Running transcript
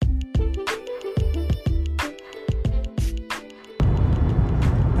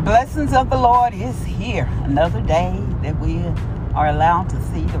blessings of the Lord is here. Another day that we are allowed to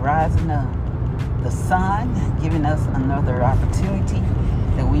see the rising of the sun, giving us another opportunity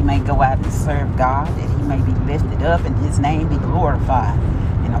that we may go out and serve God, that He may be lifted up and His name be glorified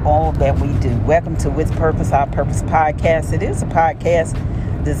in all that we do. Welcome to With Purpose, Our Purpose podcast. It is a podcast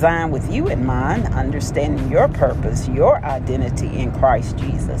designed with you in mind, understanding your purpose, your identity in Christ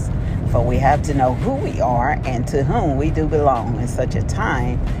Jesus. For we have to know who we are and to whom we do belong in such a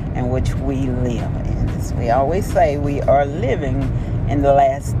time in which we live. And as we always say, we are living in the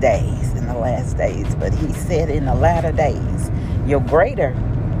last days, But He said in the latter days, your greater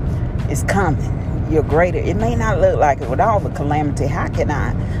is coming. Your greater, it may not look like it with all the calamity. How can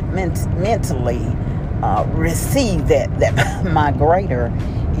I mentally receive that my greater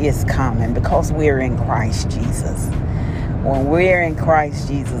is coming? Because we're in Christ Jesus. When we're in Christ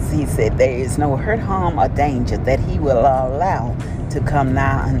Jesus, He said there is no hurt, harm, or danger that He will allow to come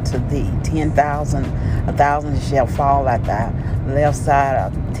nigh unto thee. 1,000 shall fall at thy left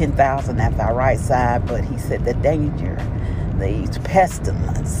side, 10,000 at thy right side. But He said the danger, the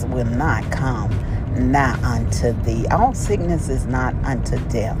pestilence will not come nigh unto thee. All sickness is not unto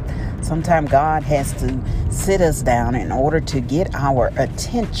death. Sometimes God has to sit us down in order to get our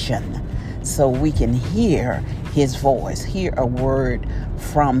attention so we can hear His voice, hear a word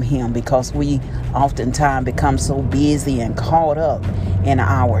from Him, because we oftentimes become so busy and caught up in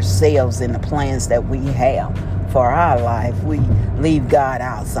ourselves and the plans that we have for our life. We leave God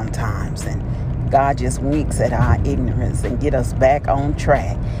out sometimes, and God just winks at our ignorance and get us back on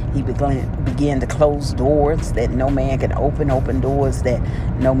track. He began to close doors that no man can open doors that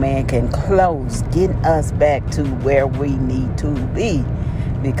no man can close, getting us back to where we need to be,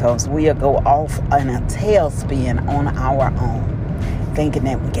 because we'll go off in a tailspin on our own, thinking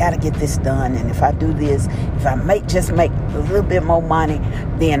that we got to get this done. And if I do this, if I just make a little bit more money,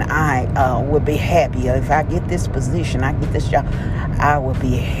 then I will be happier. If I get this position, I get this job, I will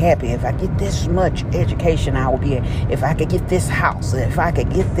be happy. If I get this much education, I will be. If I could get this house, if I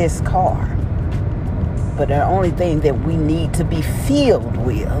could get this car. But the only thing that we need to be filled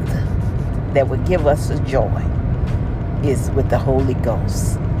with that would give us the joy is with the Holy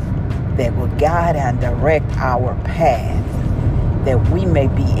Ghost, that will guide and direct our path, that we may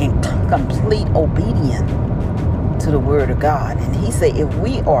be in complete obedience to the Word of God. And He said, if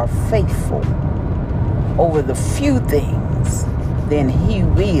we are faithful over the few things, then He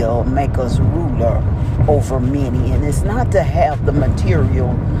will make us ruler over many. And it's not to have the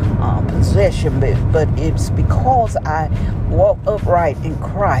material possession, but it's because I walk upright in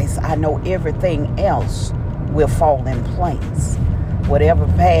Christ, I know everything else will fall in place. Whatever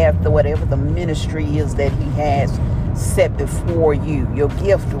path, whatever the ministry is that He has set before you, your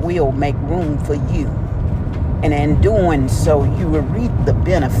gift will make room for you. And in doing so, you will reap the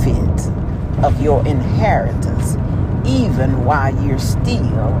benefit of your inheritance, even while you're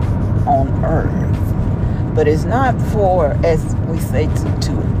still on earth. But it's not for, as we say,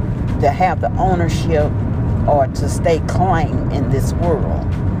 to have the ownership or to stay claim in this world.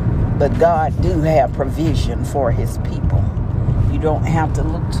 But God do have provision for His people. You don't have to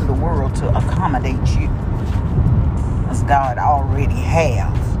look to the world to accommodate you, as God already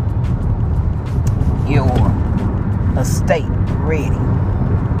have your estate ready.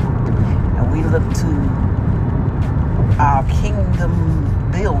 And we look to our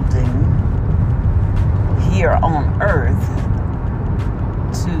kingdom building here on earth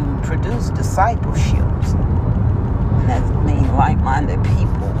to produce discipleships. And that means like-minded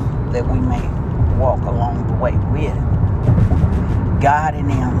people that we may walk along the way with, guiding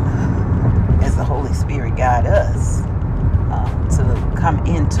them as the Holy Spirit guide us to come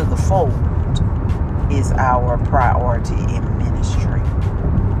into the fold is our priority in ministry.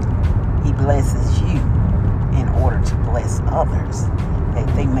 He blesses you in order to bless others, that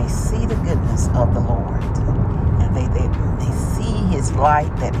they may see the goodness of the Lord, and they see His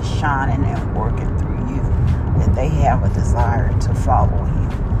light that is shining and working through you, that they have a desire to follow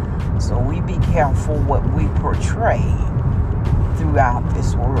Him. So we be careful what we portray throughout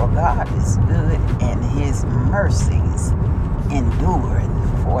this world. God is good and His mercies endure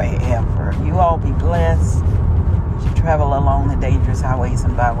forever. You all be blessed as you travel along the dangerous highways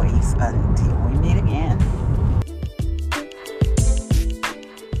and byways until we meet again.